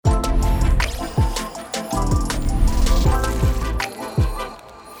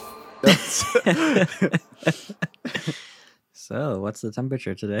So, what's the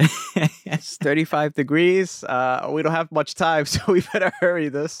temperature today? It's 35 degrees. We don't have much time, so we better hurry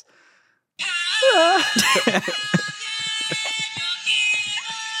this.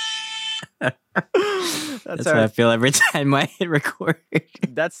 That's how I feel every time I hit record.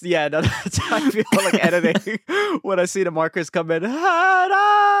 That's how I feel like editing when I see the markers come in.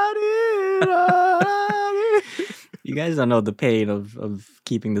 You guys don't know the pain of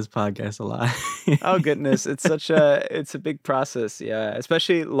keeping this podcast alive. Oh goodness, it's a big process, yeah.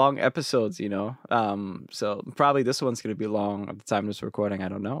 Especially long episodes, you know. So probably this one's gonna be long at the time of this recording. I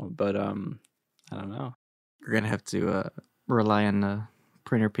don't know, but I don't know. We're gonna have to rely on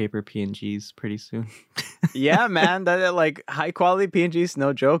printer paper PNGs pretty soon. Yeah, man, that like high quality PNGs,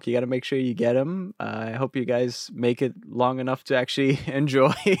 no joke. You got to make sure you get them. I hope you guys make it long enough to actually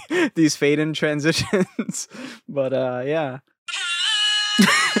enjoy these fade-in transitions. But yeah.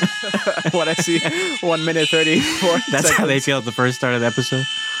 What I see, 1 minute 34 That's seconds how they feel at the first start of the episode.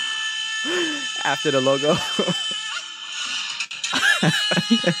 after the logo.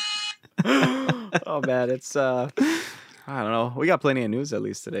 Oh man, it's I don't know. We got plenty of news at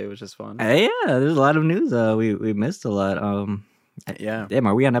least today, which is fun. Yeah, there's a lot of news. We missed a lot. Yeah. Damn,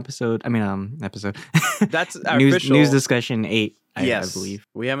 are we on episode? Episode. That's our news discussion 8. Yes, I believe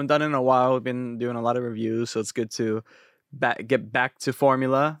we haven't done it in a while. We've been doing a lot of reviews, so it's good to get back to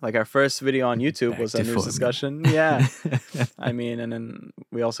formula. Like our first video on YouTube was a news discussion. Yeah, I mean, and then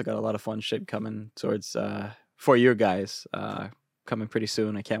we also got a lot of fun shit coming towards for you guys coming pretty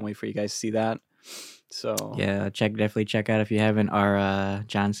soon. I can't wait for you guys to see that. So yeah, definitely check out if you haven't our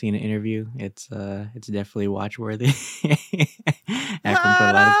John Cena interview. It's definitely watch worthy. Akram put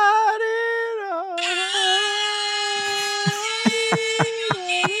a lot of...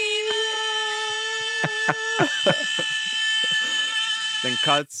 Then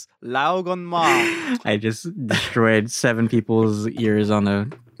cuts Laugon Ma. I just destroyed 7 people's ears on a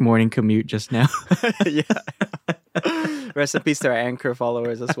morning commute just now. Yeah. Rest in peace to our Anchor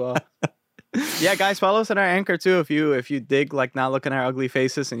followers as well. Yeah, guys, follow us on our Anchor too. If you dig like not looking at our ugly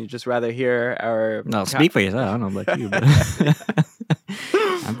faces and you just rather hear our speak for yourself. I don't know about you, but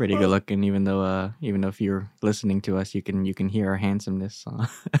I'm pretty good looking. Even though if you're listening to us, you can hear our handsomeness.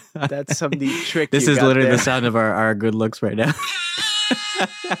 That's some neat trick. This is literally the sound of our good looks right now.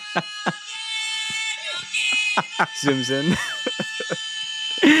 Zooms in.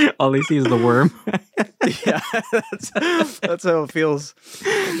 All he sees is the worm. Yeah, that's how it feels.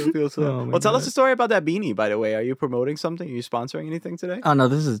 Well, tell us a story about that beanie, by the way. Are you promoting something? Are you sponsoring anything today? Oh no,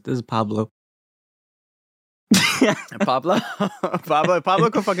 this is Pablo. Pablo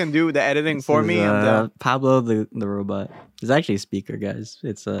can fucking do the editing for me. Pablo the robot. It's actually a speaker, guys.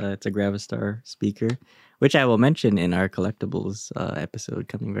 It's a Gravistar speaker, which I will mention in our collectibles episode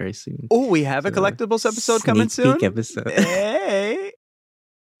coming very soon. Oh, we have a collectibles episode coming soon. Sneak peek episode. Hey.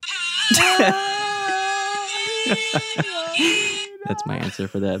 That's my answer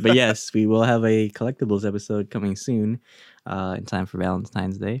for that. But yes, we will have a collectibles episode coming soon in time for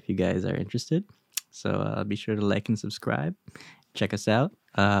Valentine's Day if you guys are interested. So be sure to like and subscribe. Check us out.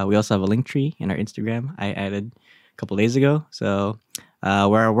 We also have a link tree in our Instagram I added a couple days ago. So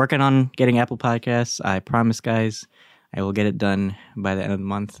we're working on getting Apple Podcasts. I promise, guys, I will get it done by the end of the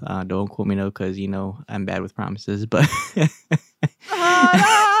month. Don't quote me, no, because I'm bad with promises. But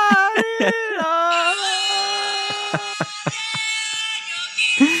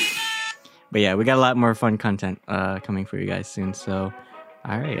but yeah, we got a lot more fun content coming for you guys soon. So,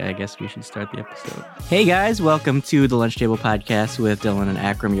 all right, I guess we should start the episode. Hey guys, welcome to the Lunch Table Podcast with Dylan and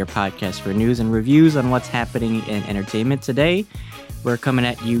Akram, your podcast for news and reviews on what's happening in entertainment today. We're coming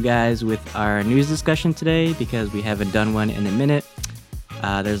at you guys with our news discussion today because we haven't done one in a minute.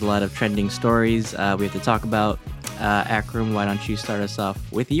 There's a lot of trending stories we have to talk about. Akram, why don't you start us off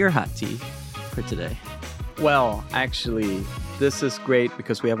with your hot tea for today? Well, actually, this is great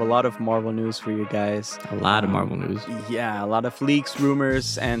because we have a lot of Marvel news for you guys. A lot of Marvel news. Yeah, a lot of leaks,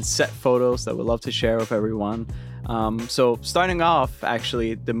 rumors, and set photos that we'd love to share with everyone. So starting off,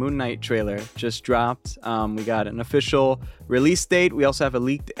 actually, the Moon Knight trailer just dropped. We got an official release date. We also have a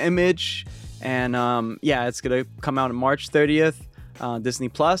leaked image. And it's going to come out on March 30th. Disney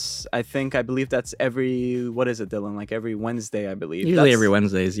Plus. I believe that's what is it, Dylan? Like every Wednesday, I believe. Usually every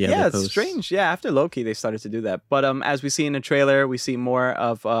Wednesdays, yeah. Yeah, it's strange. Yeah, after Loki, they started to do that. But as we see in the trailer, we see more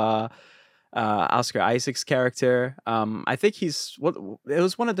of Oscar Isaac's character. I think it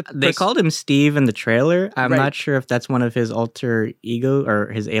was one of the... They called him Steve in the trailer. I'm not sure if that's one of his alter ego or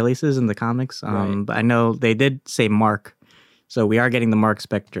his aliases in the comics. But I know they did say Mark. So we are getting the Mark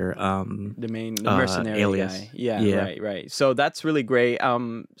Spector the mercenary alias. guy. Yeah, right. So that's really great.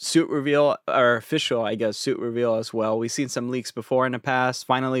 Suit reveal, or official, I guess, suit reveal as well. We've seen some leaks before in the past.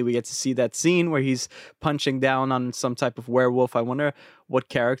 Finally, we get to see that scene where he's punching down on some type of werewolf. I wonder what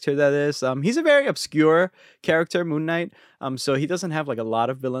character that is. He's a very obscure character, Moon Knight. So he doesn't have like a lot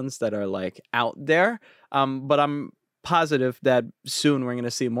of villains that are like out there. But I'm positive that soon we're going to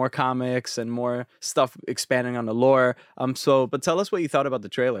see more comics and more stuff expanding on the lore. But tell us what you thought about the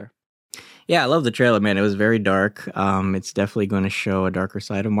trailer. Yeah, I love the trailer, man. It was very dark. It's definitely going to show a darker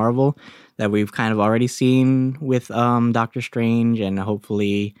side of Marvel that we've kind of already seen with Doctor Strange, and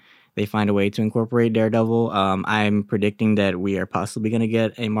hopefully they find a way to incorporate Daredevil. I'm predicting that we are possibly going to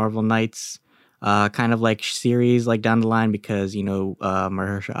get a Marvel Knights kind of like series like down the line, because,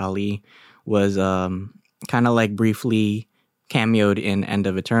 Mahershala Ali was kind of like briefly cameoed in End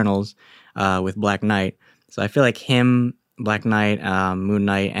of Eternals with Black Knight. So I feel like him, Black Knight, Moon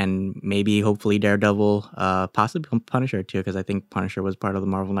Knight, and maybe hopefully Daredevil, possibly Punisher too, because I think Punisher was part of the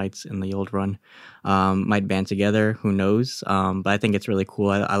Marvel Knights in the old run, might band together. Who knows? But I think it's really cool.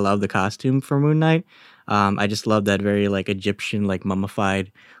 I love the costume for Moon Knight. I just love that very like Egyptian, like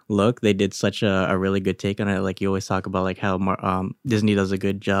mummified look. They did such a really good take on it. Like you always talk about like how Disney does a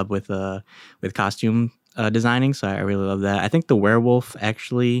good job with costume designing. So I really love that. I think the werewolf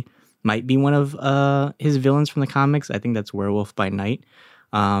actually might be one of his villains from the comics. I think that's Werewolf by Night.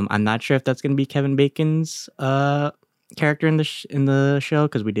 I'm not sure if that's going to be Kevin Bacon's character in the show,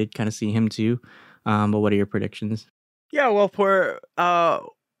 because we did kind of see him too. But what are your predictions? Yeah, well, for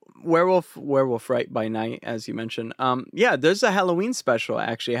Werewolf right by Night, as you mentioned. Yeah, there's a Halloween special.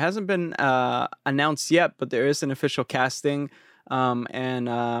 Actually, it hasn't been announced yet, but there is an official casting, and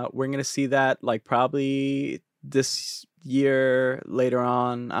we're gonna see that like probably this year later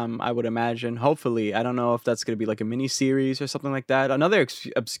on. I would imagine. Hopefully, I don't know if that's gonna be like a mini series or something like that. Another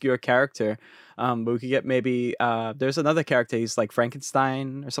obscure character. But we could get maybe there's another character. He's like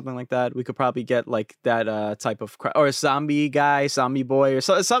Frankenstein or something like that. We could probably get like that type of or a zombie guy, zombie boy, or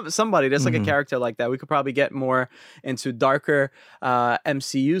somebody. There's like a character like that. We could probably get more into darker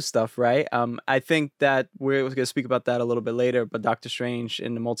MCU stuff, right? I think that we're going to speak about that a little bit later. But Doctor Strange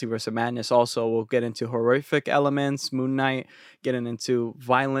in the Multiverse of Madness also will get into horrific elements. Moon Knight getting into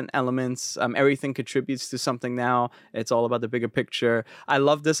violent elements. Everything contributes to something now. It's all about the bigger picture. I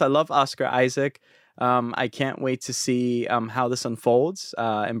love this. I love Oscar Isaac. I can't wait to see how this unfolds.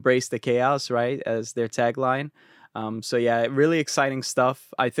 Embrace the chaos, right, as their tagline. So yeah, really exciting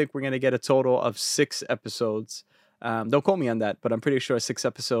stuff. I think we're going to get a total of 6 episodes. Don't quote me on that, but I'm pretty sure 6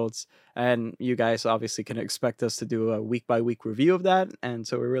 episodes. And you guys obviously can expect us to do a week-by-week review of that. And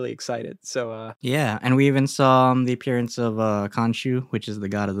so we're really excited. So yeah, and we even saw the appearance of Khonshu, which is the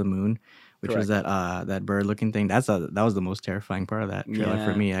god of the moon, which correct. was that bird-looking thing. That was the most terrifying part of that trailer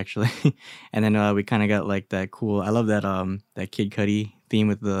for me, actually. And then we kind of got like that cool. I love that that Kid Cudi theme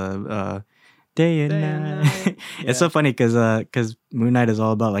with the day and night. It's so funny because Moon Knight is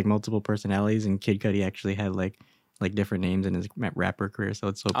all about like multiple personalities, and Kid Cudi actually had like different names in his rapper career, so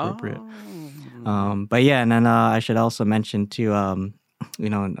it's so appropriate. But yeah, and then I should also mention too, on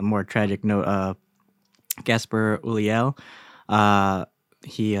a more tragic note, Gaspar Ulliel,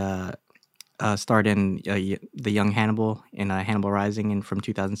 he starred in the young Hannibal in Hannibal Rising from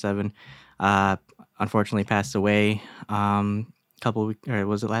 2007. Unfortunately, passed away couple weeks, or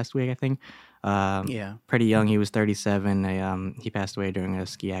was it last week? I think. Pretty young. He was 37. He passed away during a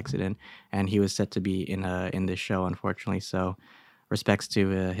ski accident, and he was set to be in this show, unfortunately. So, respects to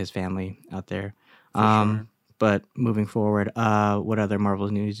his family out there. Sure. But moving forward, what other Marvel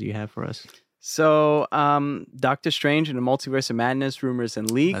news do you have for us? So, Doctor Strange and the Multiverse of Madness, rumors and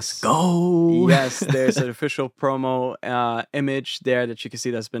leaks. Let's go. Yes, there's an official promo image there that you can see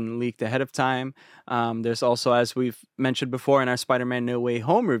that's been leaked ahead of time. There's also, as we've mentioned before in our Spider-Man No Way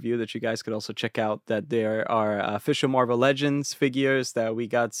Home review that you guys could also check out, that there are official Marvel Legends figures, that we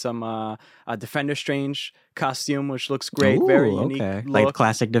got some Defender Strange costume, which looks great. Ooh, very unique okay. look. Like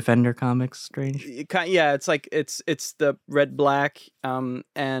classic Defender comics Strange. Yeah, it's like it's the red black, and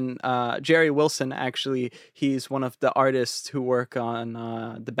Jerry Wilson, actually, he's one of the artists who work on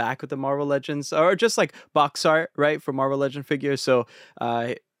the back of the Marvel Legends, or just like box art, right, for Marvel Legend figures. So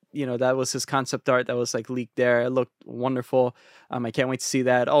that was his concept art that was like leaked there. It looked wonderful. I can't wait to see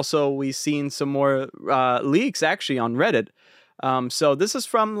that. Also, we've seen some more leaks actually on Reddit. So this is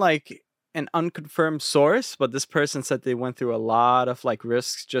from like an unconfirmed source, but this person said they went through a lot of like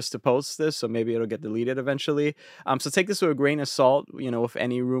risks just to post this, so maybe it'll get deleted eventually. So take this with a grain of salt, with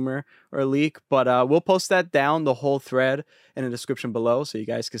any rumor or leak. But we'll post that down the whole thread in the description below, so you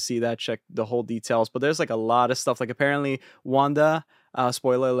guys can see that, check the whole details. But there's like a lot of stuff. Like apparently Wanda,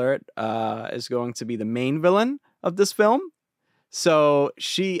 spoiler alert, is going to be the main villain of this film. So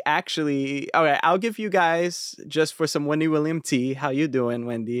she actually, okay, I'll give you guys, just for some Wendy William tea. How you doing,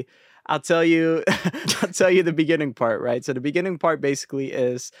 Wendy? I'll tell you, I'll tell you the beginning part, right? So the beginning part basically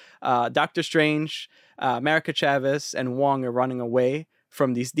is Doctor Strange, America Chavez, and Wong are running away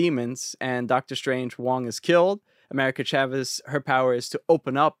from these demons, and Doctor Strange, Wong is killed. America Chavez, her power is to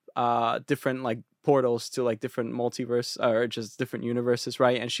open up different like portals to like different multiverse or just different universes,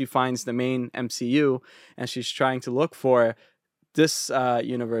 right? And she finds the main MCU, and she's trying to look for this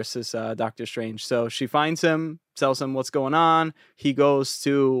universe's Doctor Strange. So she finds him, tells him what's going on. He goes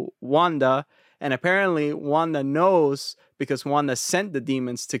to Wanda, and apparently Wanda knows because Wanda sent the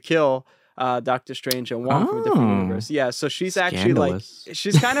demons to kill Doctor Strange and Wong from a different universe. Yeah, so she's actually like,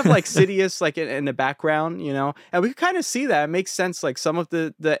 she's kind of like Sidious, like in the background, and we can kind of see that. It makes sense. Like some of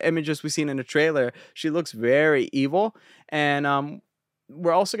the images we've seen in the trailer, she looks very evil, and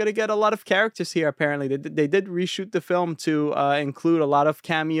we're also going to get a lot of characters here, apparently. They did reshoot the film to include a lot of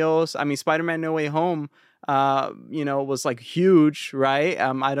cameos. I mean, Spider-Man No Way Home, was like huge, right?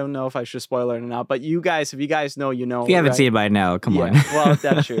 I don't know if I should spoil it or not, but if you guys know, If you haven't right? seen it by now, come on. Well,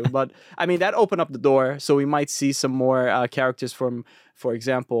 that's true. But I mean, that opened up the door, so we might see some more characters from, for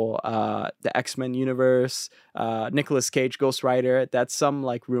example, the X-Men universe, Nicolas Cage, Ghost Rider. That's some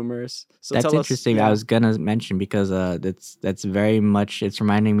like rumors. So that's tell interesting. us, I was gonna mention because that's very much, it's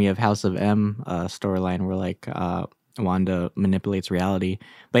reminding me of House of M storyline where like Wanda manipulates reality.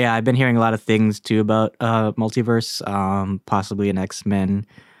 But yeah, I've been hearing a lot of things too about multiverse, possibly an X-Men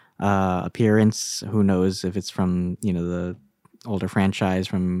appearance. Who knows if it's from the older franchise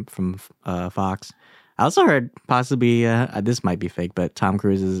from Fox. I also heard possibly this might be fake, but Tom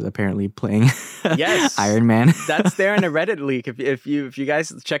Cruise is apparently playing yes, Iron Man. That's there in a Reddit leak. If you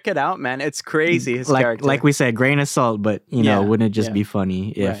guys check it out, man, it's crazy. His character, like we said, grain of salt, but wouldn't it just be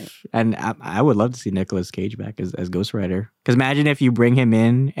funny if? Right. And I would love to see Nicolas Cage back as Ghost Rider. Because imagine if you bring him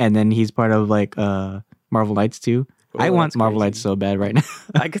in and then he's part of like Marvel Knights too. Ooh, I want Marvel Knights so bad right now.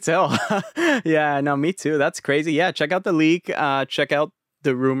 I could tell. Yeah, no, me too. That's crazy. Yeah, check out the leak. Check out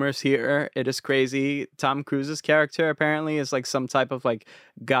the rumors here. It is crazy. Tom Cruise's character apparently is like some type of like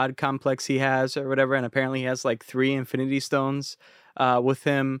god complex he has or whatever, and apparently he has like 3 Infinity Stones with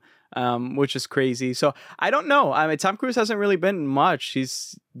him, which is crazy. So I don't know. I mean, Tom Cruise hasn't really been much.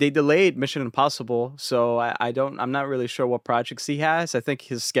 They delayed Mission Impossible, so I'm not really sure what projects he has. I think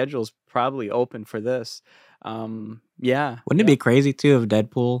his schedule's probably open for this. Yeah. Wouldn't it be crazy too if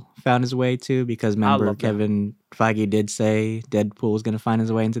Deadpool found his way too? Because remember, Kevin Feige did say Deadpool was going to find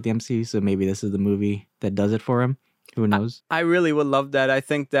his way into the MCU, so maybe this is the movie that does it for him. Who knows? I really would love that. I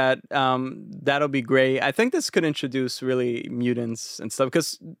think that that'll be great. I think this could introduce really mutants and stuff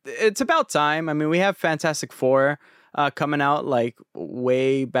because it's about time. I mean, we have Fantastic Four coming out like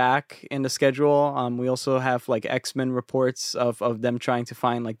way back in the schedule. We also have like X-Men reports of them trying to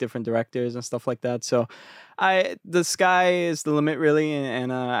find like different directors and stuff like that. So the sky is the limit really,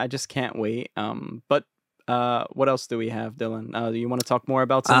 and I just can't wait. But what else do we have, Dylan? Do you want to talk more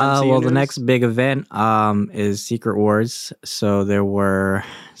about some MCU well, news? the next big event is Secret Wars. So there were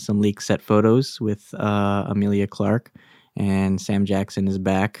some leaked set photos with Emilia Clarke. And Sam Jackson is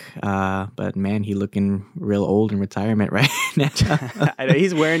back, but man, he looking real old in retirement right now. I know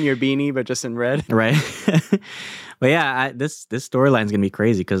he's wearing your beanie, but just in red, right? But yeah, this storyline is gonna be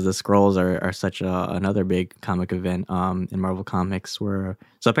crazy because the Skrulls are such another big comic event in Marvel Comics. So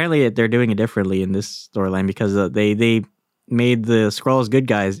apparently they're doing it differently in this storyline because they made the Skrulls good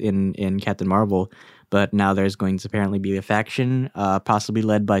guys in Captain Marvel. But now there's going to apparently be a faction, possibly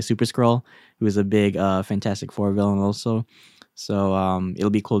led by Super Skrull, who is a big Fantastic Four villain also. So it'll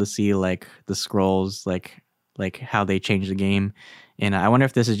be cool to see like the Skrulls, like how they change the game. And I wonder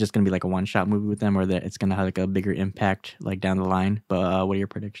if this is just going to be like a one-shot movie with them, or that it's going to have like a bigger impact like down the line. But what are your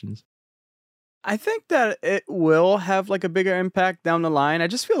predictions? I think that it will have like a bigger impact down the line. I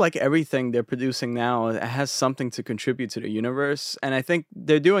just feel like everything they're producing now has something to contribute to the universe. And I think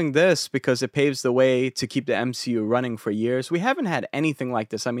they're doing this because it paves the way to keep the MCU running for years. We haven't had anything like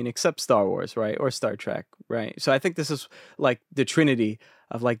this, I mean, except Star Wars, right? Or Star Trek, right? So I think this is like the trinity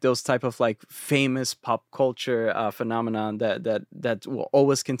of like those type of like famous pop culture phenomenon that will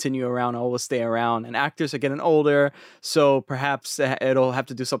always continue around, always stay around. And actors are getting older, so perhaps it'll have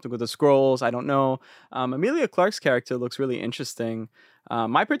to do something with the Skrulls. I don't know. Emilia Clarke's character looks really interesting.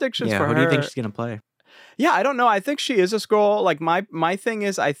 My predictions Yeah, for who do you think her. she's gonna play? Yeah, I don't know. I think she is a scroll. Like my thing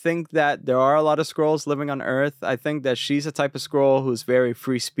is, I think that there are a lot of scrolls living on Earth. I think that she's a type of scroll who's very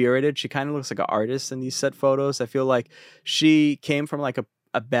free spirited. She kind of looks like an artist in these set photos. I feel like she came from like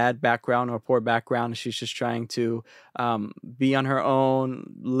a bad background or a poor background. She's just trying to be on her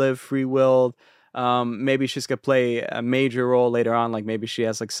own, live free willed. Maybe she's gonna play a major role later on. Like maybe she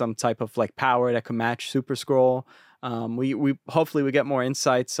has like some type of like power that can match Super Scroll. We hopefully we get more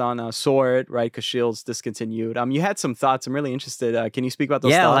insights on Sword, right? Because Shield's discontinued. You had some thoughts. I'm really interested. Can you speak about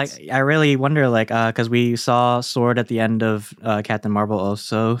those Yeah, thoughts? like I really wonder, like, because we saw Sword at the end of Captain Marvel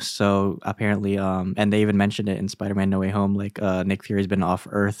also. So apparently, and they even mentioned it in Spider-Man: No Way Home. Like, Nick Fury's been off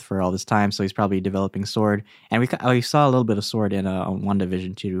Earth for all this time, so he's probably developing Sword. And we saw a little bit of Sword in on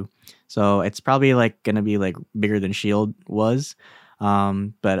WandaVision too. So it's probably like gonna be like bigger than Shield was.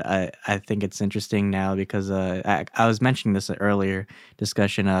 But I think it's interesting now because I was mentioning this earlier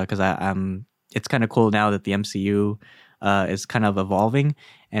discussion because I'm it's kind of cool now that the MCU is kind of evolving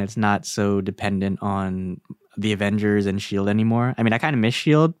and it's not so dependent on the Avengers and Shield anymore. I mean, I kind of miss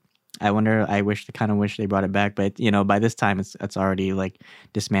Shield. I kind of wish they brought it back, but by this time it's already like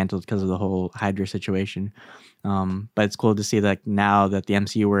dismantled because of the whole Hydra situation. But it's cool to see that now that the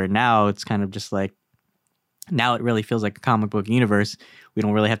MCU we're in now, it's kind of just like now it really feels like a comic book universe. We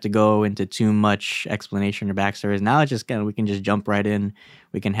don't really have to go into too much explanation or backstories. Now it's just we can just jump right in.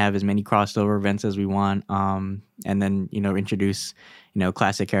 We can have as many crossover events as we want, and then introduce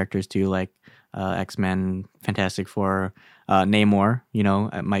classic characters too, like X-Men, Fantastic Four, Namor.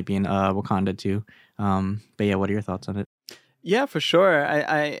 It might be in Wakanda too. But yeah, what are your thoughts on it? Yeah, for sure.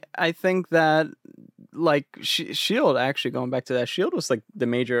 I think that like Shield, actually going back to that, Shield was like the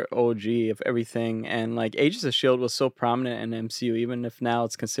major OG of everything, and like Agents of Shield was so prominent in MCU, even if now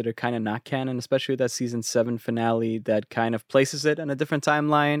it's considered kind of not canon, especially with that season 7 finale that kind of places it in a different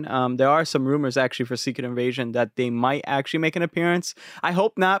timeline. There are some rumors actually for Secret Invasion that they might actually make an appearance. I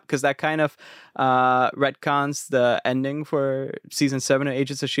hope not, because that kind of retcons the ending for season 7 of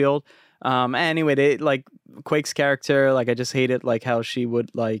Agents of Shield. Anyway, they like Quake's character, like I just hated like how she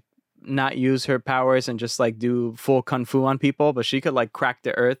would like not use her powers and just like do full kung fu on people, but she could like crack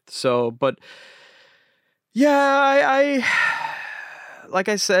the earth. So, but yeah, I like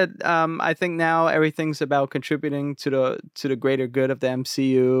I said, I think now everything's about contributing to the greater good of the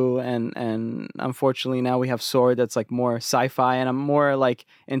MCU, and unfortunately now we have Sword that's like more sci-fi, and I'm more like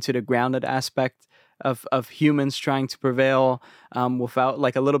into the grounded aspect of humans trying to prevail without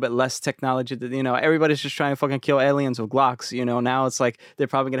like a little bit less technology. That everybody's just trying to fucking kill aliens with Glocks. Now it's like they're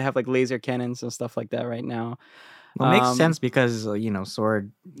probably gonna have like laser cannons and stuff like that right now. Well, it makes sense because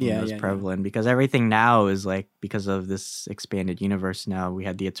Sword is prevalent because everything now is like because of this expanded universe. Now we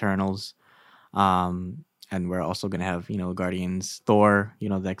had the Eternals, and we're also gonna have Guardians, Thor,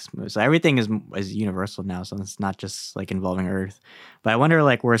 so everything is universal now. So it's not just like involving Earth. But I wonder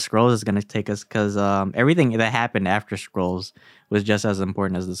like where Skrulls is gonna take us because everything that happened after Skrulls was just as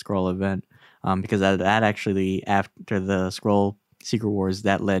important as the Skrull event. Because that actually after the Skrull Secret Wars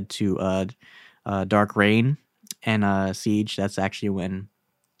that led to Dark Reign and Siege. That's actually when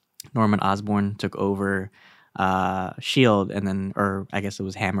Norman Osborn took over Shield, and then, or I guess it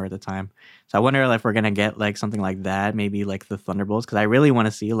was Hammer at the time. So I wonder if we're gonna get like something like that, maybe like the Thunderbolts, because I really want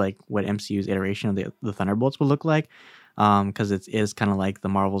to see like what MCU's iteration of the Thunderbolts will look like, because it is kind of like the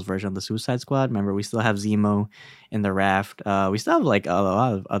Marvel's version of the Suicide Squad. Remember, we still have Zemo in the raft. We still have like a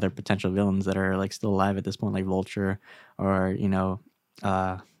lot of other potential villains that are like still alive at this point, like Vulture, or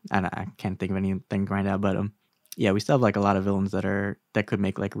I can't think of anything right now, but yeah, we still have like a lot of villains that could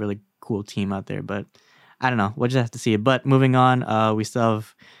make like a really cool team out there, but I don't know. We'll just have to see. But moving on, we still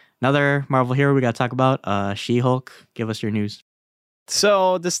have another Marvel hero we got to talk about. She-Hulk. Give us your news.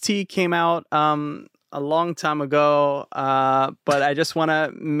 So this tea came out a long time ago, but I just want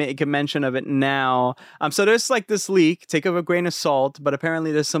to make a mention of it now. So there's like this leak. Take it with a grain of salt, but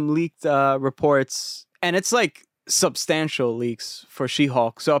apparently there's some leaked reports, and it's like substantial leaks for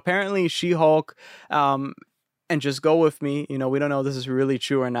She-Hulk. So apparently She-Hulk, and just go with me. We don't know if this is really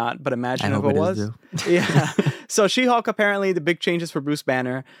true or not, but imagine if it was. Yeah. So She-Hulk, apparently the big changes for Bruce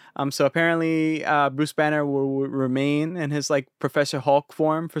Banner. So apparently Bruce Banner will remain in his like Professor Hulk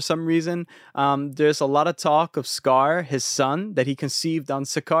form for some reason. There's a lot of talk of Scar, his son, that he conceived on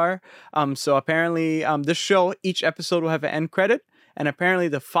Sakaar. So apparently this show, each episode will have an end credit. And apparently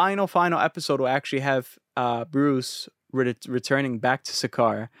the final episode will actually have Bruce returning back to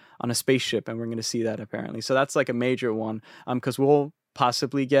Sakaar on a spaceship, and we're going to see that apparently. So that's like a major one, because we'll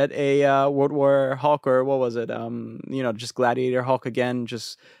possibly get a World War Hulk, or what was it? Just Gladiator Hulk again,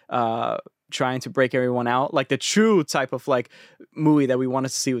 just trying to break everyone out, like the true type of like movie that we wanted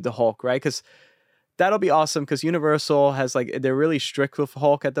to see with the Hulk, right? Because that'll be awesome, because Universal has like, they're really strict with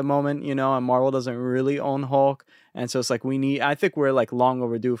Hulk at the moment, you know, and Marvel doesn't really own Hulk. And so it's like I think we're like long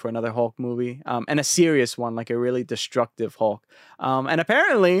overdue for another Hulk movie, and a serious one, like a really destructive Hulk. And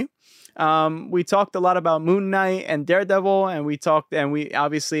apparently, we talked a lot about Moon Knight and Daredevil, and we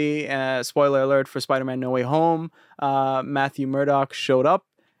obviously, spoiler alert for Spider-Man No Way Home, Matthew Murdock showed up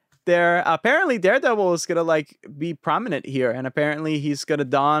there. Apparently Daredevil is gonna like be prominent here, and apparently he's gonna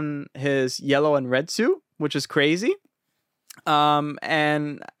don his yellow and red suit, which is crazy.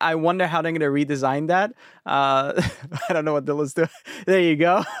 And I wonder how they're gonna redesign that. I don't know what Dylan's doing. There you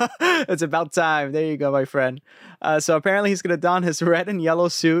go. It's about time. There you go, my friend. So apparently he's gonna don his red and yellow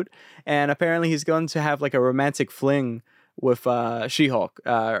suit, and apparently he's going to have like a romantic fling with She-Hulk,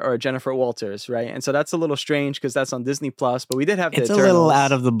 or Jennifer Walters, right? And so that's a little strange because that's on Disney Plus. But we did have it's a little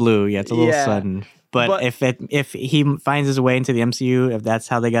out of the blue. Yeah, it's a little sudden. But if he finds his way into the MCU, if that's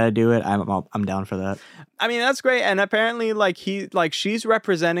how they got to do it, I'm down for that. I mean, that's great. And apparently, she's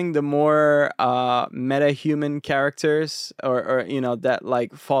representing the more meta-human characters, or you know, that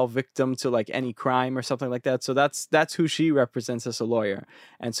like fall victim to like any crime or something like that. So that's who she represents as a lawyer.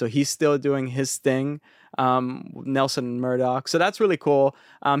 And so he's still doing his thing, Nelson Murdoch. So that's really cool.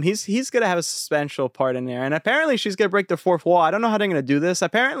 He's gonna have a substantial part in there. And apparently she's gonna break the fourth wall. I don't know how they're gonna do this.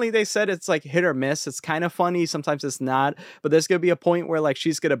 Apparently they said it's like hit or miss. It's kind of funny, sometimes it's not, but there's gonna be a point where like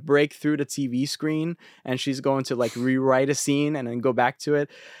she's gonna break through the TV screen and she's going to like rewrite a scene and then go back to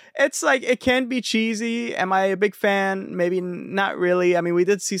it. It's like, it can be cheesy. Am I a big fan? Maybe not really. I mean, we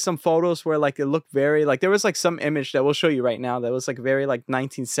did see some photos where like it looked very like, there was like some image that we'll show you right now that was like very like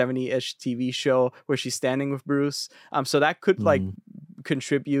 1970-ish TV show where she's standing with Bruce. So that could like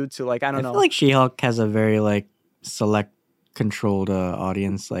contribute to like, I don't know. I feel like She-Hulk has a very like select controlled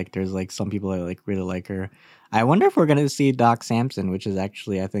audience. Like there's like some people that like really like her. I wonder if we're gonna see Doc Samson, which is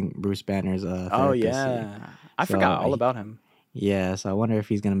actually I think Bruce Banner's therapist. Oh yeah, I forgot all about him. Yeah, so I wonder if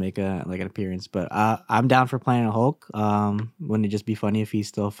he's gonna make an appearance. But I'm down for Planet Hulk. Wouldn't it just be funny if he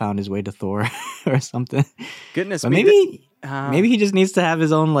still found his way to Thor or something? Goodness, but maybe he just needs to have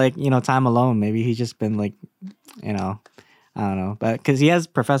his own like time alone. Maybe he's just been like I don't know, but because he has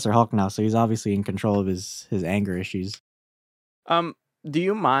Professor Hulk now, so he's obviously in control of his anger issues. Do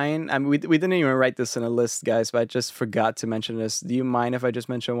you mind? I mean, we didn't even write this in a list, guys, but I just forgot to mention this. Do you mind if I just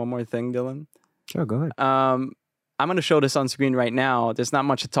mention one more thing, Dylan? Sure, go ahead. I'm going to show this on screen right now. There's not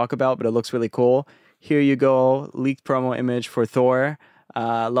much to talk about, but it looks really cool. Here you go, leaked promo image for Thor,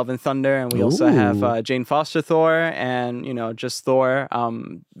 Love and Thunder, and we also have Jane Foster Thor, and just Thor.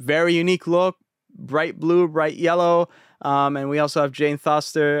 Very unique look, bright blue, bright yellow, and we also have Jane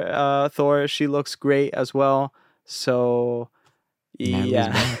Foster Thor. She looks great as well. So.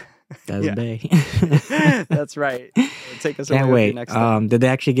 Yeah, that's Bay. That's right. Take us Can't away wait. With next time. Did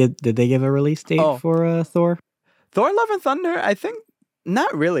they give a release date for Thor? Thor: Love and Thunder? I think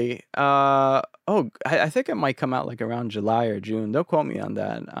not really. I think it might come out like around July or June. Don't quote me on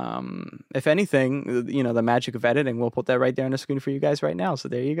that. If anything, the magic of editing, we'll put that right there on the screen for you guys right now. So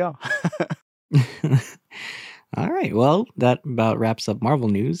there you go. All right. Well, that about wraps up Marvel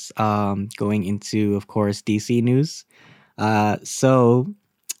news. Going into, of course, DC news. So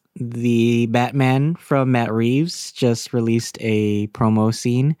the Batman from Matt Reeves just released a promo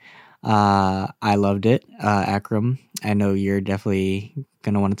scene. I loved it. Akram, I know you're definitely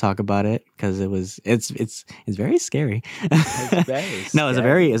gonna want to talk about it because it's very scary. No, it's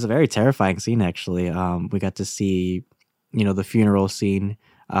a very terrifying scene actually. We got to see, the funeral scene.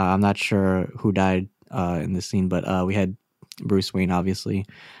 I'm not sure who died in this scene, but we had Bruce Wayne, obviously.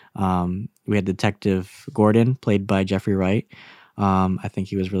 We had Detective Gordon, played by Jeffrey Wright. I think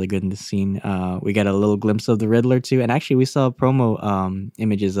he was really good in this scene. We got a little glimpse of the Riddler too, and actually we saw promo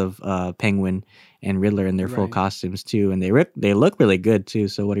images of Penguin and Riddler in their full costumes too, and they look really good too.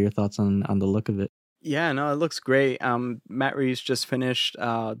 So, what are your thoughts on the look of it? Yeah, no, it looks great. Matt Reeves just finished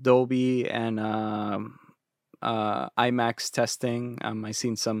Dolby and IMAX testing. I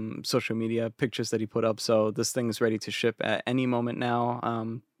seen some social media pictures that he put up, so this thing is ready to ship at any moment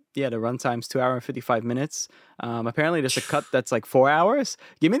now. The runtime's 2 hours and 55 minutes. Apparently there's a cut that's like 4 hours.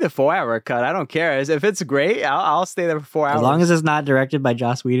 Give me the 4 hour cut. I don't care. If it's great, I'll stay there for 4 hours. As long as it's not directed by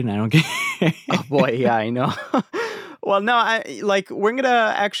Joss Whedon, I don't care. Oh boy, yeah, I know. Well, no, we're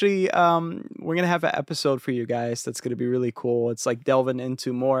gonna actually we're gonna have an episode for you guys that's gonna be really cool. It's like delving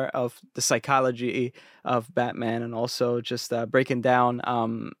into more of the psychology of Batman and also just breaking down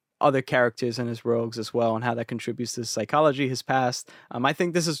other characters and his rogues as well, and how that contributes to his psychology, his past. I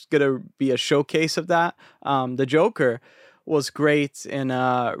think this is gonna be a showcase of that. The Joker was great in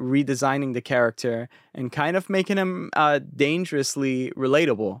redesigning the character and kind of making him dangerously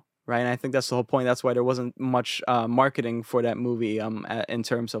relatable. Right, and I think that's the whole point. That's why there wasn't much marketing for that movie, in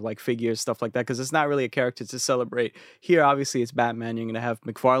terms of like figures, stuff like that, because it's not really a character to celebrate. Here, obviously, it's Batman. You're gonna have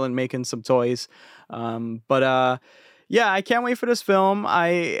McFarlane making some toys, but yeah, I can't wait for this film.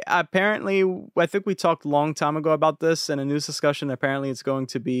 I think we talked a long time ago about this in a news discussion. Apparently, it's going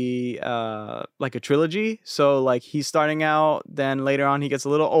to be like a trilogy. So like he's starting out, then later on he gets a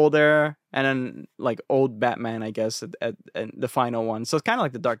little older, and then like old Batman, I guess, at the final one. So it's kind of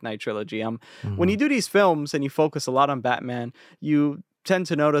like the Dark Knight trilogy. When you do these films and you focus a lot on Batman, you tend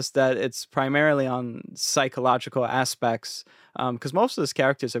to notice that it's primarily on psychological aspects, because most of those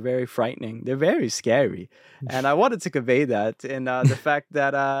characters are very frightening. They're very scary, and I wanted to convey that in the fact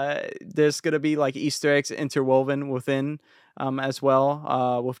that there's going to be like Easter eggs interwoven within, as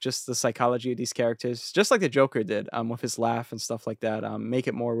well, with just the psychology of these characters, just like the Joker did, with his laugh and stuff like that. Make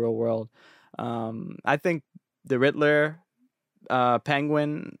it more real world. I think the Riddler,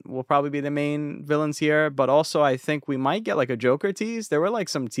 Penguin will probably be the main villains here, but also I think we might get like a Joker tease. There were like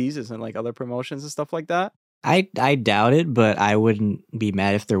some teases and like other promotions and stuff like that. I doubt it, but I wouldn't be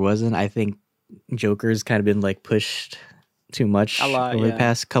mad if there wasn't. I think Joker's kind of been like pushed too much A lot, over the yeah.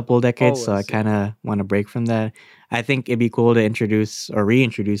 past couple of decades, so I Always, kind of want to break from that. I think it'd be cool to introduce or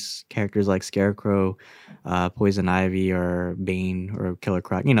reintroduce characters like Scarecrow, Poison Ivy, or Bane, or Killer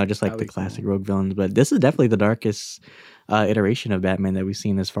Croc. You know, just like That'd the be cool. classic rogue villains. But this is definitely the darkest iteration of Batman that we've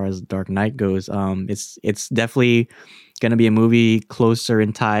seen as far as Dark Knight goes. It's definitely gonna be a movie closer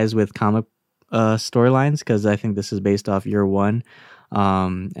in ties with comic storylines, because I think this is based off Year One.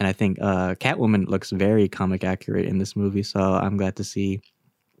 And I think Catwoman looks very comic accurate in this movie, so I'm glad to see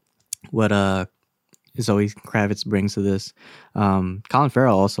what Zoe Kravitz brings to this. Colin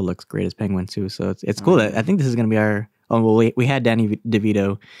Farrell also looks great as Penguin too, so it's cool that I think this is gonna be our. Oh well, we had Danny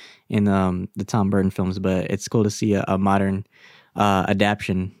DeVito in the Tom Burton films, but it's cool to see a modern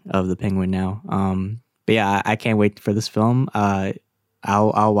adaptation of the Penguin now. But yeah, I can't wait for this film.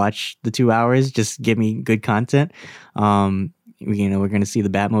 I'll watch the 2 hours. Just give me good content. We're gonna see the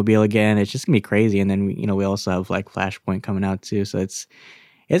Batmobile again. It's just gonna be crazy. And then we also have like Flashpoint coming out too. So it's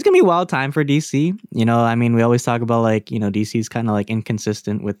gonna be a wild time for DC. I mean, we always talk about like DC's kind of like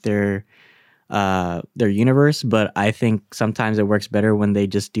inconsistent with their universe, but I think sometimes it works better when they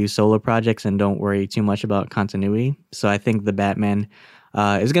just do solo projects and don't worry too much about continuity. So I think the Batman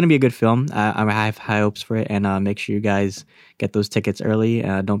is going to be a good film. I have high hopes for it, and make sure you guys get those tickets early.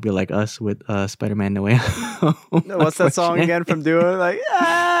 Don't be like us with Spider-Man No Way Home. No, what's that song again from Duo? Like,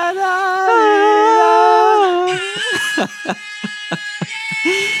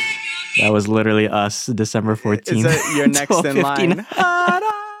 that was literally us, December 14th. is that your next in line?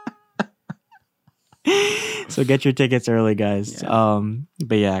 So get your tickets early, guys. Yeah.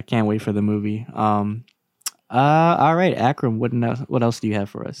 But yeah, I can't wait for the movie. All right, Akram, what else do you have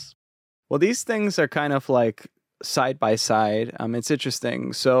for us? Well, these things are kind of like side by side. It's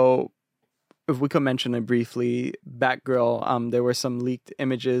interesting. So if we could mention it briefly, Batgirl, there were some leaked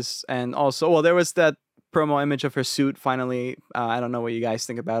images, and also, well, there was that promo image of her suit finally. I don't know what you guys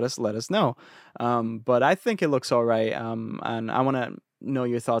think about us. Let us know. But I think it looks all right. And I want to know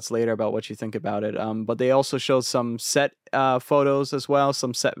your thoughts later about what you think about it. But they also showed some set photos as well,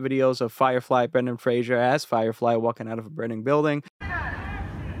 some set videos of Firefly, Brendan Fraser as Firefly walking out of a burning building.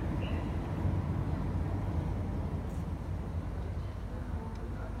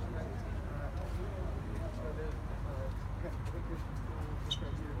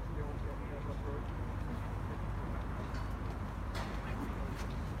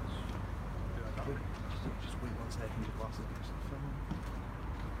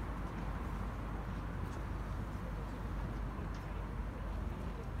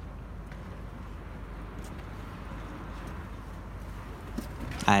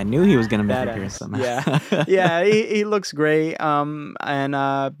 I knew he was gonna make it here somehow. Yeah, he looks great. And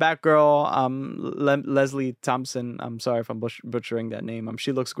Batgirl, Leslie Thompson. I'm sorry if I'm butchering that name.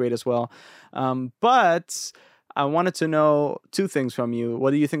 She looks great as well. But I wanted to know two things from you.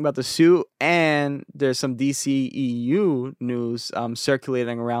 What do you think about the suit? And there's some DCEU news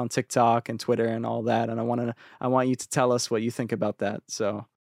circulating around TikTok and Twitter and all that. And I want you to tell us what you think about that. So,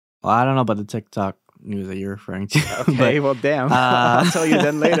 well, I don't know about the TikTok news that you're referring to. Okay, well, damn. I'll tell you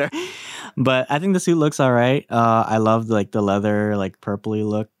then later. But I think the suit looks all right. I love like the leather, like purpley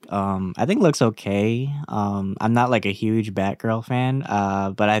look. I think it looks okay. I'm not like a huge Batgirl fan,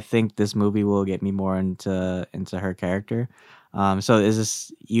 but I think this movie will get me more into her character. So is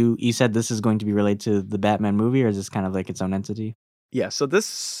this you said this is going to be related to the Batman movie, or is this kind of like its own entity? Yeah, so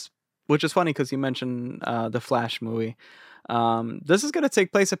this which is funny because you mentioned the Flash movie. This is going to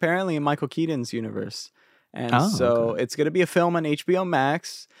take place apparently in Michael Keaton's universe. And Oh, so okay. it's going to be a film on HBO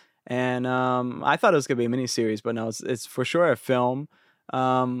Max. And I thought it was going to be a miniseries, but no, it's for sure a film.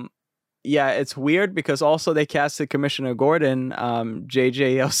 Um, yeah, it's weird because also they casted Commissioner Gordon,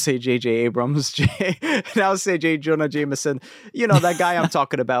 JJ, I'll say JJ Abrams, and I'll say J. Jonah Jameson. You know, that guy I'm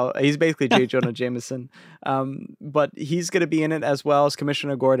talking about. He's basically J. Jonah Jameson. But he's going to be in it as well as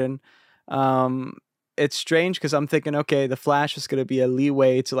Commissioner Gordon. Um, it's strange because I'm thinking, okay, the Flash is going to be a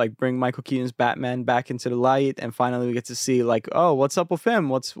leeway to like bring Michael Keaton's Batman back into the light, and finally we get to see like, oh, what's up with him?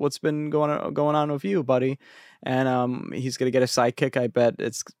 What's been going on with you, buddy? And he's going to get a sidekick. I bet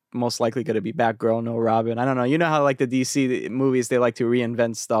it's most likely going to be Batgirl, no Robin. I don't know. You know how like the DC movies, they like to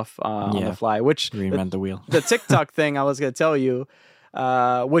reinvent stuff on the fly, which Reinvent the wheel. The TikTok thing I was going to tell you,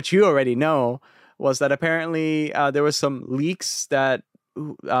 which you already know, was that apparently there was some leaks that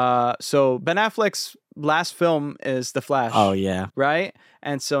so Ben Affleck's last film is The Flash. Oh yeah. Right?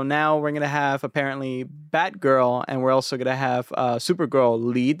 And so now we're going to have apparently Batgirl, and we're also going to have Supergirl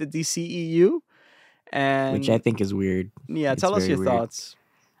lead the DCEU. And Which I think is weird. Yeah, It's tell us very your weird. thoughts.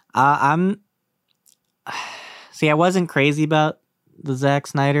 I wasn't crazy about the Zack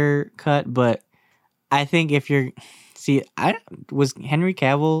Snyder cut, but I think if you're I was Henry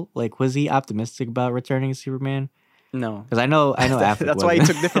Cavill, like, was he optimistic about returning as Superman? No. Because I know Affleck That's why he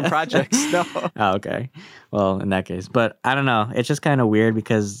wasn't. took different projects. No. Oh, okay. Well, in that case, but I don't know. It's just kind of weird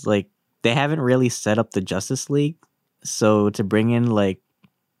because like they haven't really set up the Justice League, so to bring in like,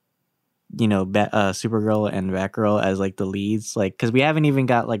 you know, Supergirl and Batgirl as like the leads, like, because we haven't even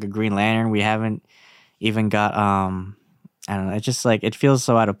got like a Green Lantern, we haven't even got I don't know. It's just like it feels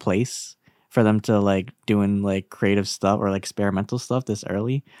so out of place for them to like doing like creative stuff or like experimental stuff this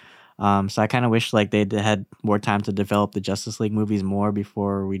early. So I kind of wish like they had more time to develop the Justice League movies more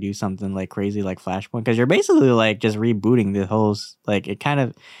before we do something like crazy like Flashpoint, because you're basically like just rebooting the whole like it kind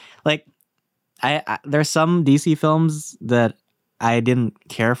of like I there's some DC films that I didn't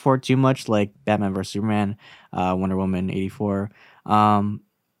care for too much, like Batman vs Superman, Wonder Woman 84.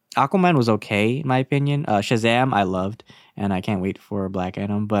 Aquaman was okay in my opinion. Shazam I loved, and I can't wait for Black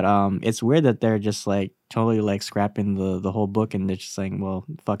Adam. But it's weird that they're just like totally like scrapping the whole book, and they're just saying, well,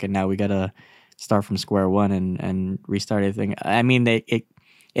 fuck it, now we gotta start from square one and restart everything. I mean,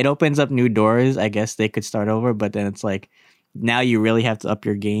 it opens up new doors. I guess they could start over, but then it's like now you really have to up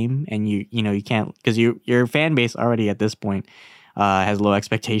your game, and you know you can't, because your fan base already at this point has low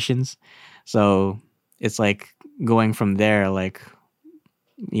expectations. So it's like going from there, like,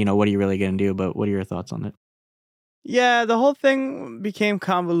 you know, what are you really going to do? But what are your thoughts on it? Yeah, the whole thing became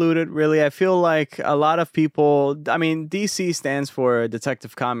convoluted, really. I feel like a lot of people, I mean, DC stands for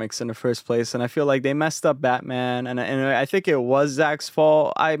Detective Comics in the first place, and I feel like they messed up Batman, and I think it was Zack's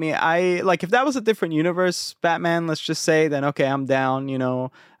fault. I mean, like, if that was a different universe, Batman, let's just say, then okay, I'm down, you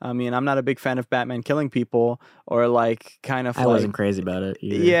know. I mean, I'm not a big fan of Batman killing people, or like, kind of I wasn't crazy about it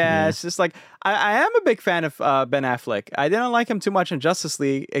either. Yeah, it's just like, I am a big fan of Ben Affleck. I didn't like him too much in Justice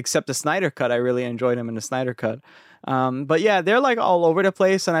League, except the Snyder Cut. I really enjoyed him in the Snyder Cut. But yeah, they're like all over the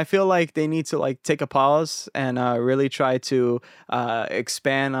place, and I feel like they need to like take a pause and really try to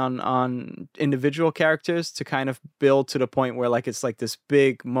expand on individual characters to kind of build to the point where like it's like this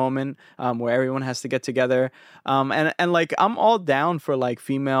big moment where everyone has to get together. And like I'm all down for like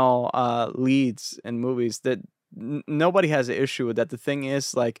female leads in movies. That nobody has an issue with that. The thing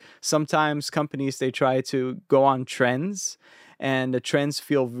is, like, sometimes companies, they try to go on trends, and the trends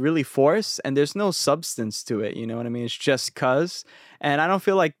feel really forced, and there's no substance to it. You know what I mean? It's just cuz. And I don't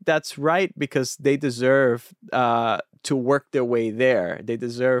feel like that's right, because they deserve to work their way there. They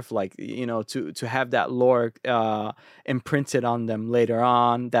deserve, like, you know, to have that lore imprinted on them later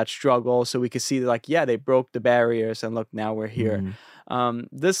on, that struggle, so we could see like, yeah, they broke the barriers, and look, now we're here.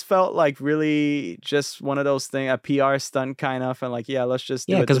 This felt like really just one of those things, a PR stunt kind of, and like, yeah, let's just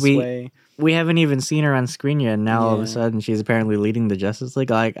do it this way. We haven't even seen her on screen yet, and now all of a sudden she's apparently leading the Justice League.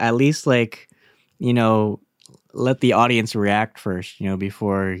 Like, at least, like, you know, let the audience react first, you know,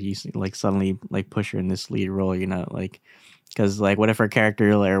 before you like suddenly like push her in this lead role, you know, like, because like what if her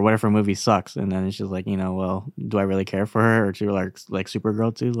character or what if her movie sucks, and then it's just like, you know, well, do I really care for her, or to like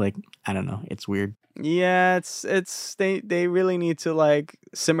Supergirl too? Like, I don't know, it's weird. Yeah, it's they really need to like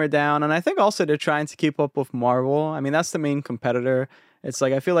simmer down, and I think also they're trying to keep up with Marvel. I mean, that's the main competitor. It's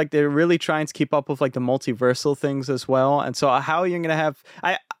like I feel like they're really trying to keep up with like the multiversal things as well. And so how are you gonna have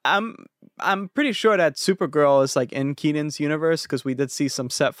I'm pretty sure that Supergirl is like in Keaton's universe, because we did see some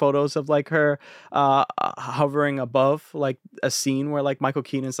set photos of like her hovering above like a scene where like Michael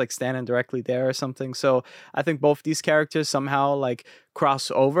Keaton's like standing directly there or something. So I think both these characters somehow like cross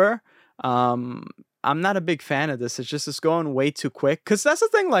over. Um, I'm not a big fan of this. It's going way too quick. Cause that's the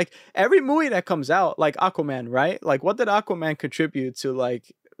thing. Like every movie that comes out, like Aquaman, right? Like what did Aquaman contribute to,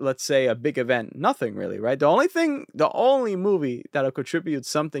 like, let's say a big event? Nothing really, right? The only movie that'll contribute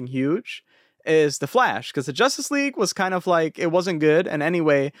something huge is The Flash. Cause the Justice League was kind of like, it wasn't good. And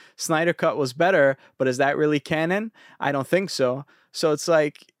anyway, Snyder Cut was better, but is that really canon? I don't think so. So it's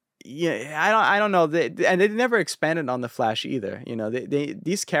like, yeah, I don't know. And they never expanded on the Flash either. You know,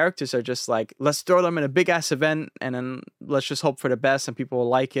 these characters are just like, let's throw them in a big ass event, and then let's just hope for the best, and people will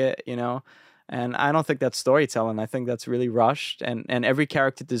like it. You know, and I don't think that's storytelling. I think that's really rushed, and every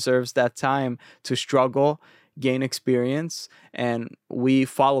character deserves that time to struggle, gain experience, and we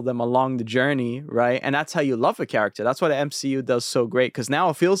follow them along the journey, right? And that's how you love a character. That's what the MCU does so great, because now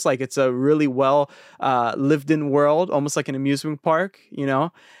it feels like it's a really well lived in world, almost like an amusement park, you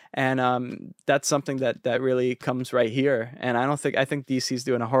know. And that's something that really comes right here. And I think DC's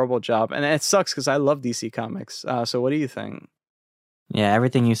doing a horrible job, and it sucks because I love DC comics. So what do you think? Yeah,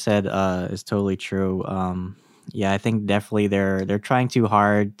 everything you said is totally true. Yeah, I think definitely they're trying too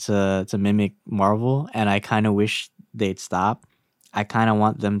hard to mimic Marvel, and I kind of wish they'd stop. I kind of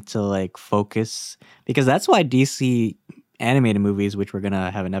want them to like focus, because that's why DC animated movies, which we're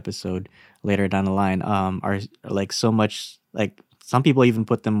gonna have an episode later down the line, are like so much like, some people even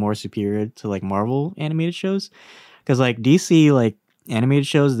put them more superior to like Marvel animated shows, because like DC like animated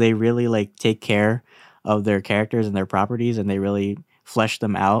shows, they really like take care of their characters and their properties, and they really flesh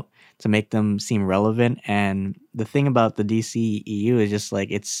them out to make them seem relevant. And the thing about the DC EU is just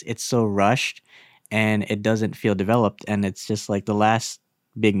like it's so rushed, and it doesn't feel developed. And it's just like the last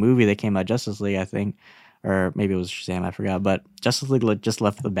big movie that came out, Justice League, I think, or maybe it was Shazam, I forgot. But Justice League just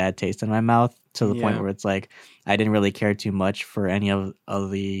left a bad taste in my mouth, to the point Yeah. where it's like I didn't really care too much for any of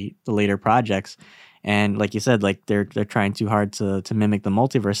the later projects. And like you said, like they're trying too hard to mimic the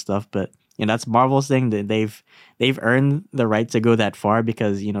multiverse stuff. But you know, that's Marvel's thing, that they've earned the right to go that far,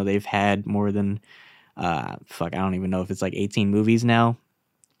 because you know they've had more than fuck, I don't even know if it's like 18 movies now,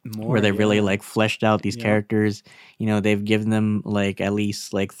 More, where they really yeah. like fleshed out these Yeah. characters. You know, they've given them like at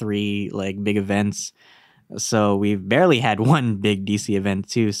least like 3 like big events. So we've barely had one big DC event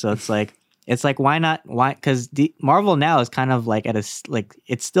too. So it's like why not? Why? Because Marvel now is kind of like at like,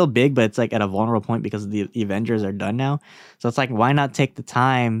 it's still big, but it's like at a vulnerable point because the Avengers are done now. So it's like, why not take the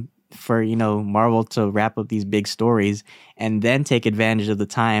time for, you know, Marvel to wrap up these big stories, and then take advantage of the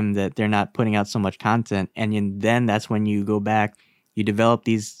time that they're not putting out so much content, and then that's when you go back, you develop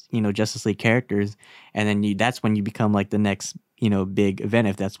these, you know, Justice League characters, and then that's when you become like the next, you know, big event,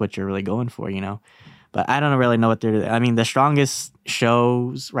 if that's what you're really going for, you know. But I don't really know what I mean, the strongest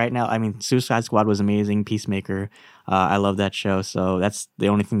shows right now, I mean, Suicide Squad was amazing. Peacemaker, I love that show. So that's the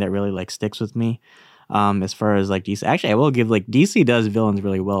only thing that really like sticks with me. As far as like DC, actually, I will give, like, DC does villains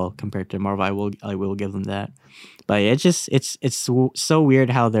really well compared to Marvel. I will give them that. But it's so weird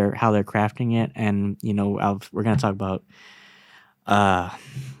how they're crafting it. And you know, we're gonna talk about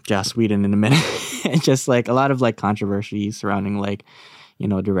Joss Whedon in a minute. It's just like a lot of like controversy surrounding, like, you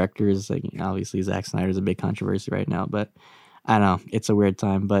know, directors. Like, you know, obviously Zack Snyder's a big controversy right now, but I don't know, it's a weird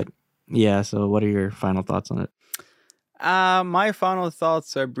time. But yeah, so what are your final thoughts on it? My final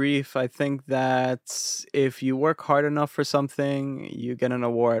thoughts are brief. I think that if you work hard enough for something, you get an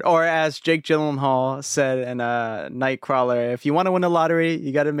award. Or as Jake Gyllenhaal said in Nightcrawler, if you want to win the lottery,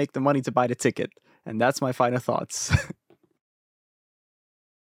 you got to make the money to buy the ticket. And that's my final thoughts.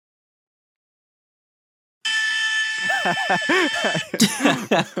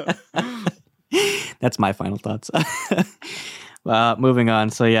 That's my final thoughts. Moving on.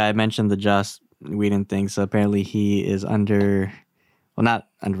 So yeah, I mentioned the Joss Whedon thing. So apparently he is not under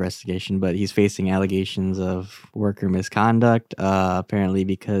investigation, but he's facing allegations of worker misconduct. Apparently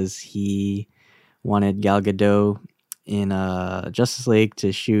because he wanted Gal Gadot in Justice League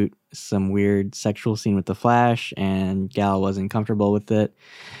to shoot some weird sexual scene with the Flash, and Gal wasn't comfortable with it.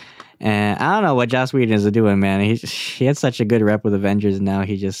 And I don't know what Joss Whedon is doing, man. He had such a good rep with Avengers, and now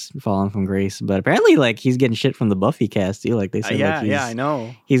he's just fallen from grace. But apparently, like, he's getting shit from the Buffy cast too. Like they said, I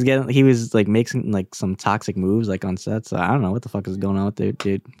know. He was like making like some toxic moves like on set. So I don't know what the fuck is going on with it,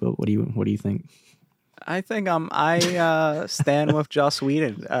 dude. But what do you think? I think I stand with Joss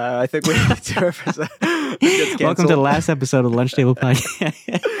Whedon. I think we need to represent. Welcome to the last episode of the Lunch Table Podcast.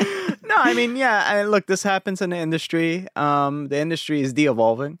 No, I mean, yeah. Look, this happens in the industry. The industry is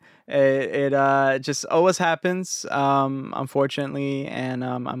de-evolving. It just always happens, unfortunately. And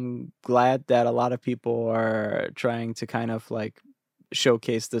I'm glad that a lot of people are trying to kind of like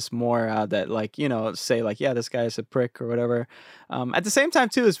showcase this more, that, like, you know, say like, yeah, this guy is a prick or whatever. At the same time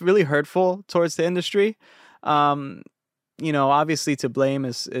too, it's really hurtful towards the industry. obviously to blame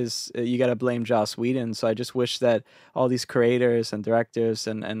is you got to blame Joss Whedon. So I just wish that all these creators and directors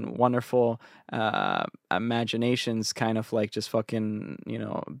and wonderful imaginations kind of like just fucking,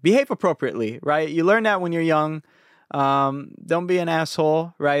 behave appropriately, right? You learn that when you're young. Don't be an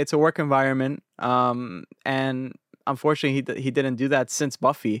asshole, right? It's a work environment. And unfortunately, he didn't do that since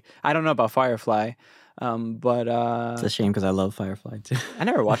Buffy. I don't know about Firefly. But it's a shame because I love Firefly too. I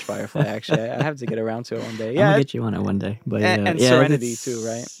never watched Firefly actually. I have to get around to it one day. Yeah, I'm gonna get you on it one day. But and Serenity too,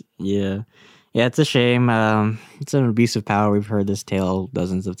 right? Yeah, it's a shame. It's an abuse of power. We've heard this tale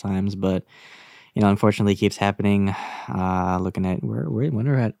dozens of times, but unfortunately, it keeps happening. Looking at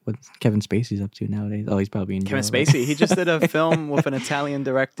what Kevin Spacey's up to nowadays. Oh, he's probably in jail. Kevin Spacey. Right? He just did a film with an Italian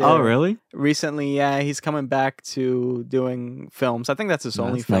director. Oh, really? Recently, yeah. He's coming back to doing films. I think that's his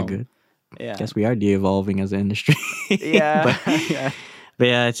only film. Not good. Yeah. Guess we are de-evolving as an industry. Yeah. But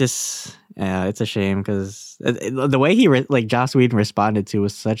yeah, it's just it's a shame because the way Joss Whedon responded to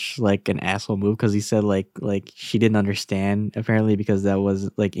was such like an asshole move because he said like she didn't understand apparently because that was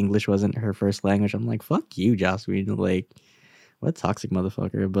like English wasn't her first language. I'm like, fuck you, Joss Whedon. Like, what a toxic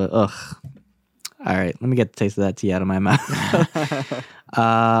motherfucker. But ugh. All right, let me get the taste of that tea out of my mouth.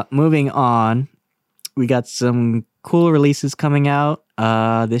 Moving on, we got some cool releases coming out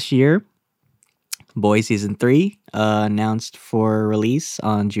this year. Boys Season 3 announced for release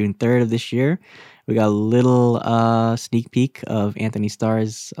on June 3rd of this year. We got a little sneak peek of Anthony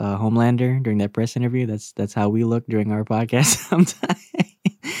Starr's Homelander during that press interview. That's how we look during our podcast sometimes.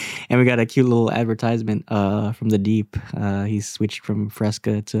 And we got a cute little advertisement from the Deep. He's switched from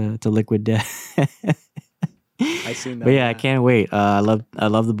Fresca to Liquid Death. I seen that. But yeah, I can't wait. I love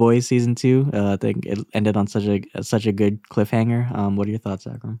The Boys Season 2. I think it ended on such a good cliffhanger. What are your thoughts,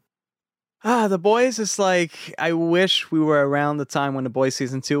 Akram? The Boys is like, I wish we were around the time when The Boys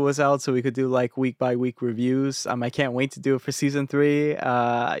Season 2 was out so we could do like week by week reviews. I can't wait to do it for Season 3.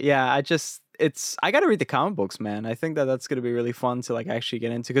 I gotta read the comic books, man. I think that's gonna be really fun to like actually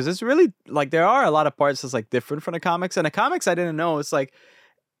get into because it's really like there are a lot of parts that's like different from the comics. And the comics I didn't know, it's like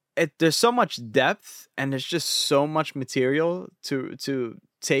there's so much depth and there's just so much material to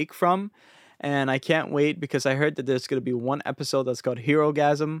take from. And I can't wait because I heard that there's going to be one episode that's called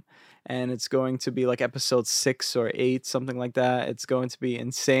Herogasm, and it's going to be like episode 6 or 8, something like that. It's going to be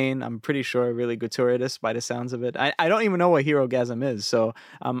insane. I'm pretty sure really gratuitous by the sounds of it. I don't even know what Herogasm is, so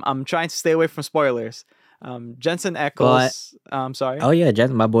I'm trying to stay away from spoilers. Jensen Ackles, I'm sorry. Oh yeah,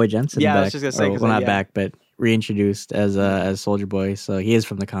 my boy Jensen. Yeah, back. I was just gonna say, not back, but reintroduced as Soldier Boy. So he is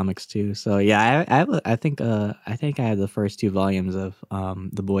from the comics too. So yeah, I think I have the first 2 volumes of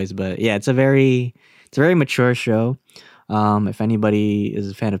The Boys, but yeah, it's a very mature show. If anybody is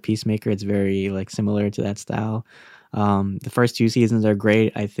a fan of Peacemaker, it's very like similar to that style. The first 2 seasons are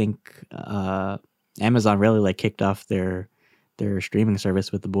great. I think Amazon really like kicked off their streaming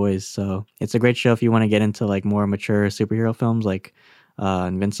service with The Boys, so it's a great show if you want to get into like more mature superhero films like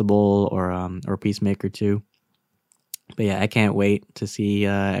Invincible or Peacemaker 2. But yeah, I can't wait to see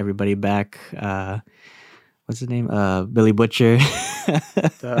everybody back. What's his name? Billy Butcher.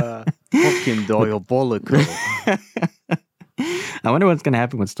 The fucking diabolical. I wonder what's gonna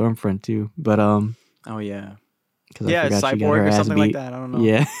happen with Stormfront too. But oh yeah, yeah, Cyborg or something like that. I don't know.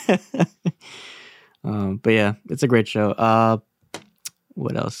 Yeah. But yeah, it's a great show.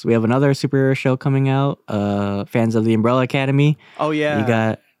 What else? We have another superhero show coming out. Fans of the Umbrella Academy. Oh yeah. You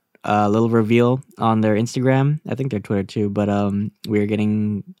got a little reveal on their Instagram. I think their Twitter too. But we're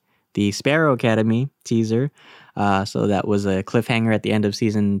getting the Sparrow Academy teaser. So that was a cliffhanger at the end of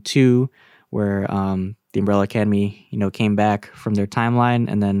season 2, where the Umbrella Academy, came back from their timeline,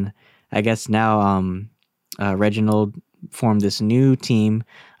 and then I guess now Reginald formed this new team.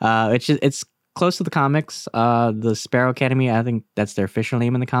 It's close to the comics. The Sparrow Academy, I think that's their official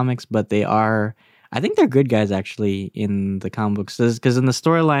name in the comics, but I think they're good guys actually in the comic books, because in the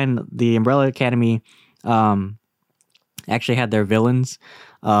storyline, the Umbrella Academy actually had their villains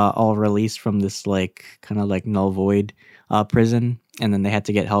all released from this like kind of like null void prison, and then they had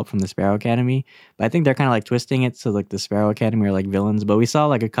to get help from the Sparrow Academy. But I think they're kind of like twisting it so like the Sparrow Academy are like villains, but we saw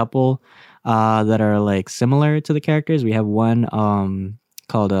like a couple that are like similar to the characters. We have one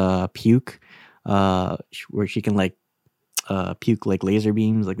called Puke, where she can like puke like laser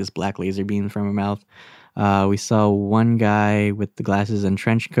beams, like this black laser beam from her mouth. We saw one guy with the glasses and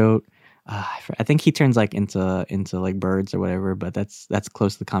trench coat. I think he turns like into like birds or whatever, but that's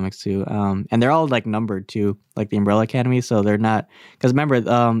close to the comics too. And they're all like numbered too, like the Umbrella Academy. So they're not, because remember, in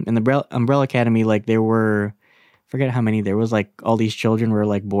the Umbrella Academy, like there were, forget how many, there was like all these children were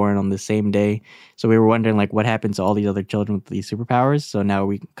like born on the same day. So we were wondering like what happened to all these other children with these superpowers. So now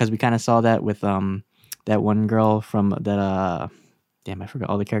because we kind of saw that with that one girl from that damn, I forgot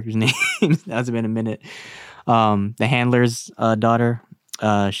all the characters' names. That's been a minute. The handler's daughter.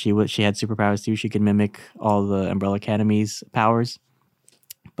 She had superpowers too. She could mimic all the Umbrella Academy's powers.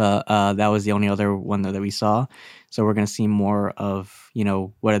 But that was the only other one that we saw. So we're gonna see more of, you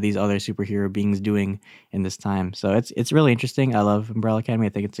know, what are these other superhero beings doing in this time. So it's really interesting. I love Umbrella Academy. I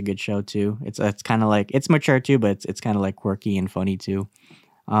think it's a good show too. It's kind of like, it's mature too, but it's kind of like quirky and funny too.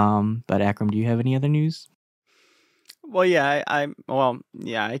 But Akram, do you have any other news? Well, yeah,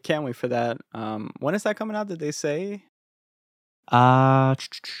 I can't wait for that. When is that coming out? Did they say? I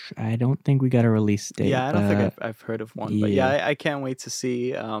don't think we got a release date. Yeah, I don't think I've heard of one. But yeah, yeah. I can't wait to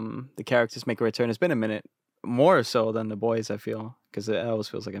see the characters make a return. It's been a minute, more so than the boys, I feel, because it always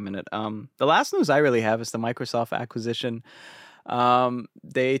feels like a minute. The last news I really have is the Microsoft acquisition.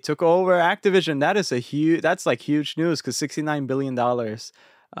 They took over Activision. That's like huge news, because $69 billion.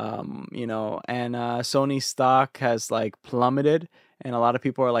 You know, and Sony stock has like plummeted, and a lot of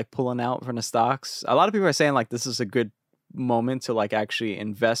people are like pulling out from the stocks. A lot of people are saying like this is a good moment to like actually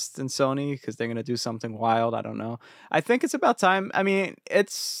invest in Sony because they're gonna do something wild. I don't know. I think it's about time. I mean,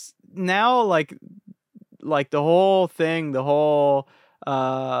 it's now like the whole thing, the whole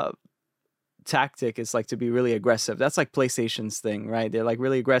tactic is like to be really aggressive. That's like PlayStation's thing, right? They're like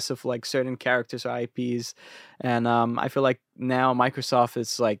really aggressive for like certain characters or IPs. And I feel like now Microsoft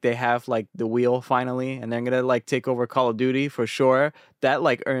is like, they have like the wheel finally, and they're gonna like take over Call of Duty for sure. That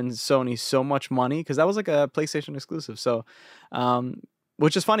like earns Sony so much money because that was like a PlayStation exclusive. So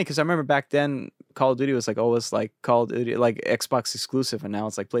which is funny because I remember back then Call of Duty was like always like Call of Duty, like Xbox exclusive, and now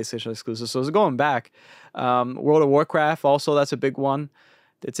it's like PlayStation exclusive. So it's going back. World of Warcraft also, that's a big one.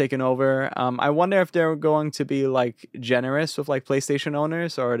 They're taking over. I wonder if they're going to be like generous with like PlayStation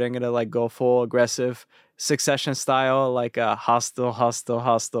owners, or they're gonna like go full aggressive Succession style, like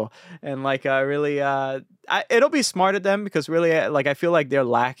hostile, and like really. It'll be smart of them because really, like I feel like they're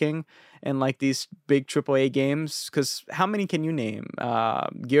lacking in like these big AAA games. Because how many can you name?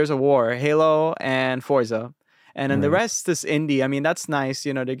 Gears of War, Halo, and Forza. And then the rest is indie. I mean, that's nice.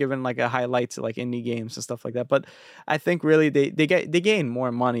 You know, they're giving like a highlight to like indie games and stuff like that. But I think really they gain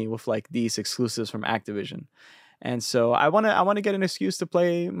more money with like these exclusives from Activision. And so I wanna get an excuse to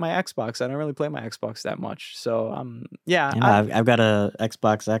play my Xbox. I don't really play my Xbox that much. So yeah. I've got a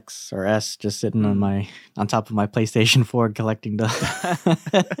Xbox X or S just sitting on top of my PlayStation 4 collecting dust.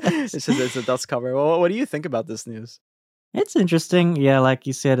 It's a dust cover. Well, what do you think about this news? It's interesting. Yeah, like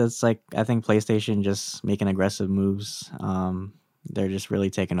you said, it's like I think PlayStation just making aggressive moves. They're just really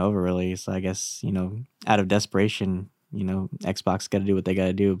taking over, really. So I guess, you know, out of desperation, you know, Xbox got to do what they got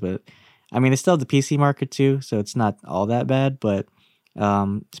to do. But I mean, it's still the PC market too, so it's not all that bad. But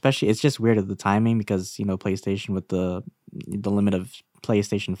especially, it's just weird at the timing because, you know, PlayStation with the limit of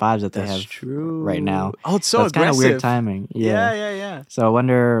PlayStation 5s that they have right now. Oh, it's so it's kind of weird timing. Yeah. So I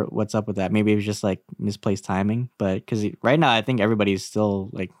wonder what's up with that. Maybe it was just like misplaced timing, but because right now I think everybody's still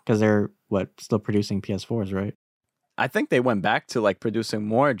like, because they're still producing PS4s, right? I think they went back to like producing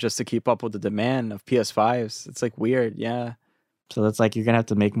more just to keep up with the demand of PS5s. It's like weird, yeah. So that's like you're gonna have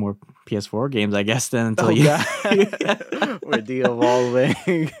to make more PS4 games, I guess. Then until we're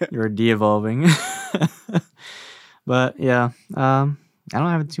de-evolving. You're de-evolving. But yeah, I don't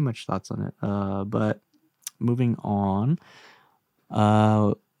have too much thoughts on it. But moving on,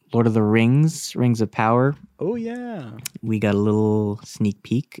 Lord of the Rings, Rings of Power. Oh yeah, we got a little sneak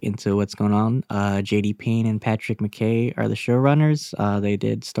peek into what's going on. J.D. Payne and Patrick McKay are the showrunners. They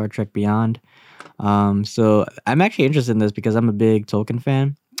did Star Trek Beyond. So I'm actually interested in this because I'm a big Tolkien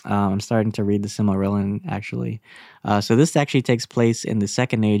fan. I'm starting to read the Silmarillion, actually. So this actually takes place in the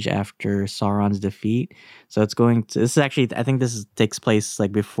Second Age after Sauron's defeat. So this is actually, I think this takes place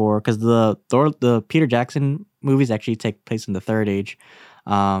like before, because the Peter Jackson movies actually take place in the Third Age.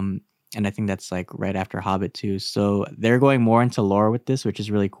 And I think that's like right after Hobbit too. So they're going more into lore with this, which is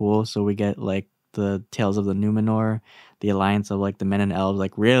really cool. So we get like the Tales of the Numenor, the alliance of like the men and elves,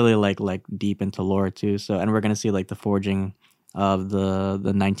 like really like deep into lore too. So, and we're going to see like the forging of the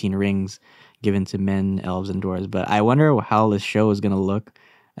 19 rings given to men, elves, and dwarves. But I wonder how this show is going to look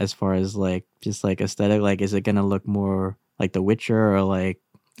as far as like just like aesthetic. Like, is it going to look more like The Witcher or like,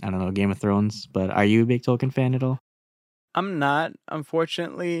 I don't know, Game of Thrones? But are you a big Tolkien fan at all? I'm not,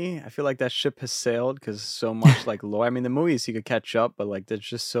 unfortunately. I feel like that ship has sailed because so much like lore. I mean, the movies you could catch up, but like there's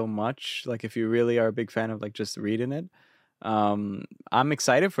just so much. Like if you really are a big fan of like just reading it. I'm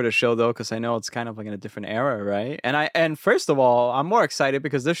excited for the show though, because I know it's kind of like in a different era, right? And first of all, I'm more excited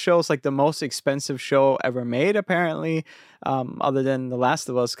because this show is like the most expensive show ever made, apparently. Other than The Last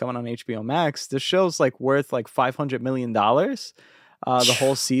of Us coming on HBO Max, this show's like worth like $500 million. the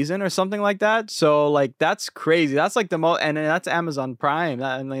whole season or something like that. So like that's crazy. That's like the most, and that's Amazon Prime.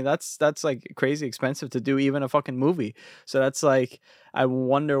 I mean, that's like crazy expensive to do even a fucking movie. So that's like, I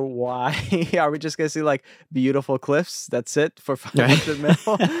wonder why. Are we just gonna see like beautiful cliffs? That's it for 500 mil.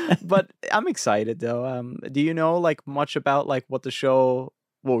 But I'm excited though. Do you know like much about like what the show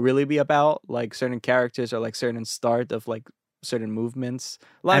will really be about? Like certain characters or like certain start of like certain movements?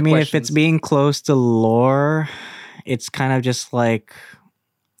 A lot I of mean, if it's questions. being close to lore, it's kind of just like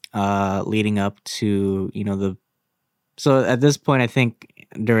leading up to, so at this point, I think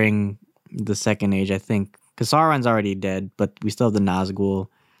during the Second Age, I think because Sauron's already dead, but we still have the Nazgul.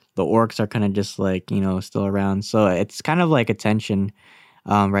 The orcs are kind of just like still around, so it's kind of like a tension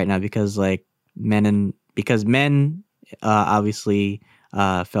right now because like men obviously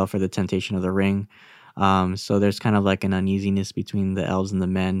fell for the temptation of the ring. So there's kind of like an uneasiness between the elves and the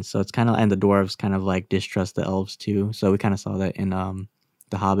men. So it's kind of, and the dwarves kind of like distrust the elves too. So we kind of saw that in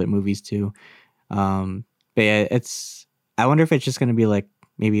the Hobbit movies too. But yeah, I wonder if it's just gonna be like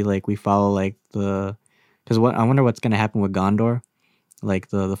maybe like we follow like because I wonder what's gonna happen with Gondor, like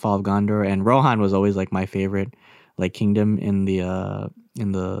the fall of Gondor. And Rohan was always like my favorite like kingdom in the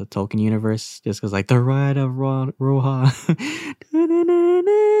Tolkien universe, just because like the Ride of Rohan.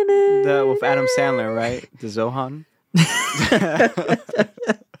 With Adam Sandler, right? The Zohan.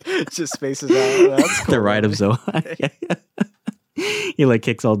 Just spaces out. That's cool. The Ride of Zohan. He like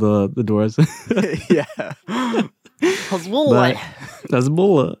kicks all the doors. Yeah. That's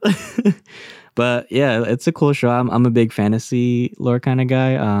bulla. But yeah, it's a cool show. I'm a big fantasy lore kind of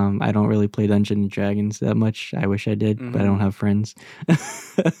guy. I don't really play Dungeons and Dragons that much. I wish I did, but I don't have friends.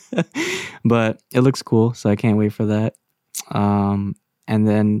 But it looks cool, so I can't wait for that. And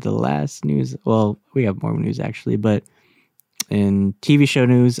then the last news, well, we have more news actually, but in TV show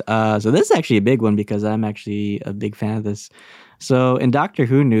news, so this is actually a big one because I'm actually a big fan of this. So in Doctor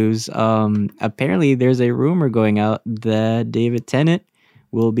Who news, apparently there's a rumor going out that David Tennant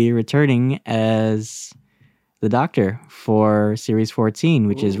will be returning as the Doctor for Series 14,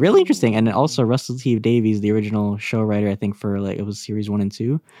 which is really interesting. And also Russell T Davies, the original show writer, I think for like, it was Series 1 and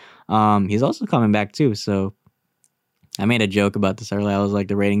 2. He's also coming back too, so I made a joke about this earlier. I was like,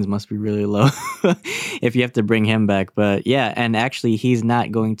 the ratings must be really low if you have to bring him back. But yeah, and actually, he's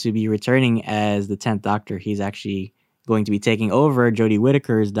not going to be returning as the 10th Doctor. He's actually going to be taking over Jodie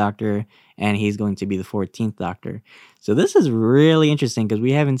Whittaker's Doctor, and he's going to be the 14th Doctor. So this is really interesting because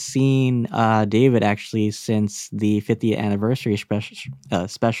we haven't seen David actually since the 50th anniversary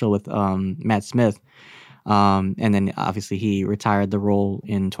special with Matt Smith. And then obviously he retired the role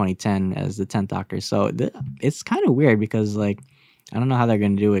in 2010 as the 10th Doctor. So it's kind of weird because like, I don't know how they're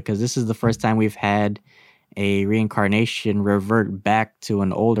going to do it because this is the first time we've had a reincarnation revert back to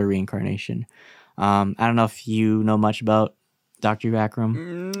an older reincarnation. I don't know if you know much about Dr.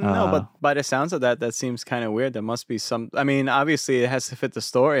 Akram. No, but by the sounds of that seems kind of weird. There must be some, I mean, obviously it has to fit the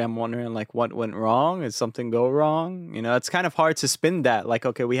story. I'm wondering like what went wrong? Did something go wrong? It's kind of hard to spin that. Like,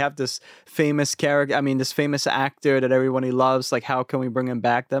 okay, we have this famous character, I mean, this famous actor that everybody loves. Like, how can we bring him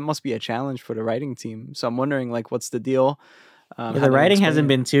back? That must be a challenge for the writing team. So I'm wondering like, what's the deal? The writing hasn't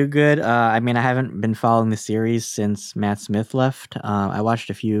been too good. I mean, I haven't been following the series since Matt Smith left. I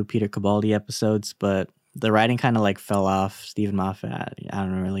watched a few Peter Capaldi episodes, but the writing kind of like fell off. Stephen Moffat, I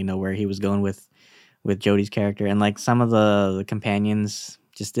don't really know where he was going with Jodie's character, and like some of the companions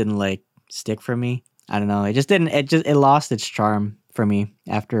just didn't like stick for me. I don't know. It just didn't. It lost its charm for me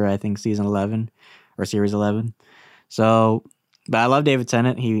after I think season 11 or series 11. So, but I love David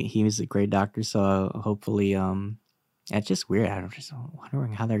Tennant. He was a great Doctor. So hopefully, it's just weird. I'm just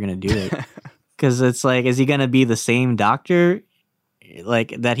wondering how they're gonna do it because it's like, is he gonna be the same Doctor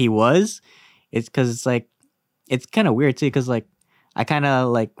like that he was? It's because it's like, it's kind of weird too. Because like, I kind of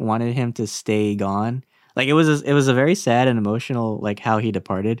like wanted him to stay gone. Like it was a very sad and emotional like how he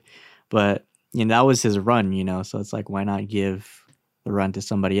departed, but that was his run. So it's like, why not give the run to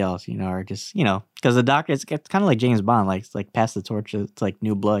somebody else? Or just because the Doctor, it's kind of like James Bond. Like it's like pass the torch. It's like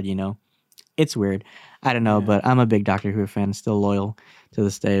new blood. It's weird. I don't know, Yeah. but I'm a big Doctor Who fan, still loyal to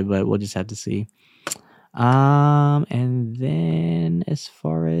this day. But we'll just have to see. And then as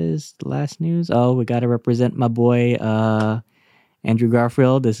far as the last news, we got to represent my boy, Andrew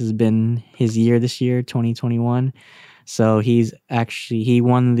Garfield. This has been his year this year, 2021. So he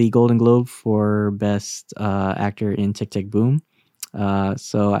won the Golden Globe for Best Actor in Tick, Tick, Boom.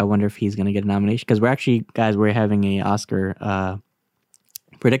 So I wonder if he's going to get a nomination because we're having a Oscar,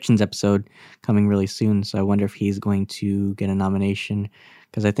 predictions episode coming really soon. So I wonder if he's going to get a nomination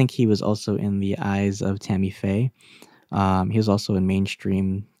because I think he was also in The Eyes of Tammy Faye. He was also in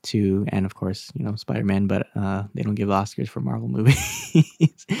Mainstream too, and of course, Spider-Man. But they don't give Oscars for Marvel movies.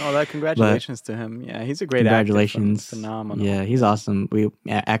 Oh, congratulations to him. Yeah, he's a great congratulations. actor. Phenomenal. Yeah, he's awesome.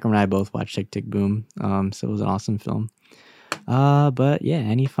 Akram and I both watched Tick Tick Boom. So it was an awesome film. But yeah,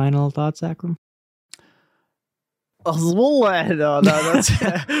 any final thoughts, Akram? No, that's.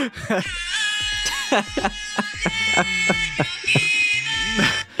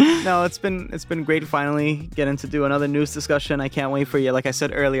 No, it's been great finally getting to do another news discussion. I can't wait for you. Like I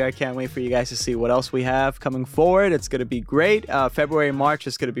said earlier, I can't wait for you guys to see what else we have coming forward. It's going to be great. February, March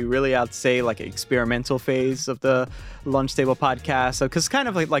is going to be really, I'd say, like an experimental phase of the Lunch Table podcast. So, because kind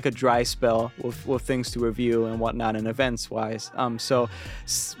of like a dry spell with things to review and whatnot and events wise. So,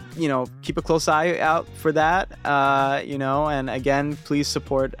 keep a close eye out for that. And again, please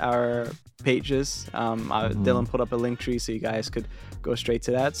support our pages. Dylan put up a link tree so you guys could go straight to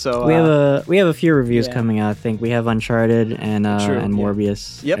that. So we have a few reviews coming out. I think we have Uncharted and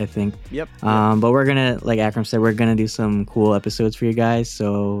Morbius. Yep. I think. Yep. But we're gonna, like Akram said, we're gonna do some cool episodes for you guys.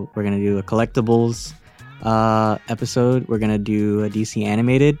 So we're gonna do a collectibles episode. We're gonna do a DC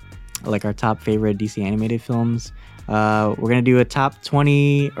animated, like our top favorite DC animated films. We're gonna do a top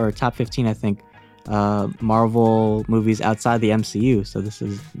 20 or top 15, I think, Marvel movies outside the MCU. So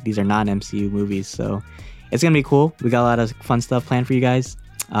these are non-MCU movies. So it's gonna be cool. We got a lot of fun stuff planned for you guys.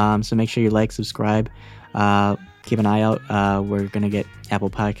 So make sure you like, subscribe, keep an eye out. We're gonna get Apple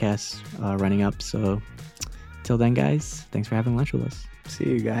Podcasts running up. So till then, guys, thanks for having lunch with us. See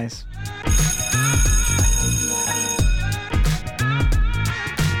you guys.